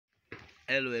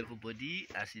Hello everybody,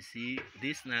 as you see,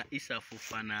 this now Issa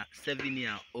Fofana,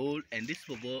 7-year-old, and this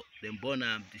football them born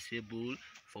am disabled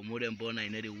for more than born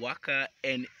in the worker,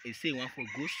 and they say one for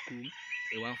go school,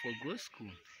 a one for go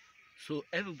school. So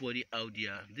everybody out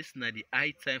there, this now the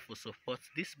high time for support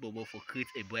this bubble for create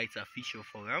a brighter future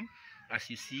for him. As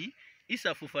you see,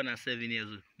 Issa Fofana 7 years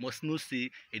old must know say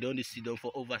he don't sit down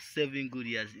for over 7 good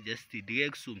years just to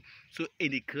direct soon. So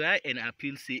in the cry and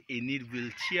appeal say he need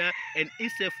wheelchair and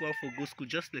himself one for go school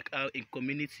just like how in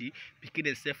community picking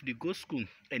himself the go school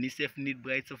and himself need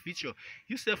brighter future.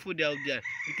 You self food out there,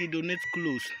 you can donate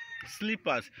clothes,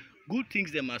 slippers, good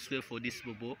things them as well for this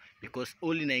bubble because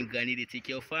only na granny they take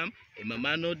care of him. And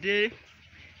mama no dey.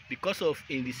 Because of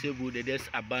in disabled, they just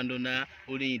abandon her.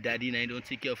 Only in daddy and don't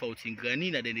take care of her. In granny,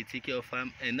 and then they take care of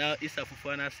him. And now Issa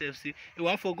Fofana self say he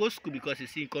want for go school because he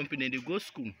see in company and they go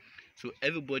school. So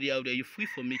everybody out there, you free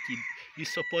for making you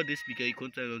support this because you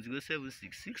contact on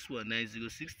 076 619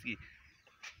 063.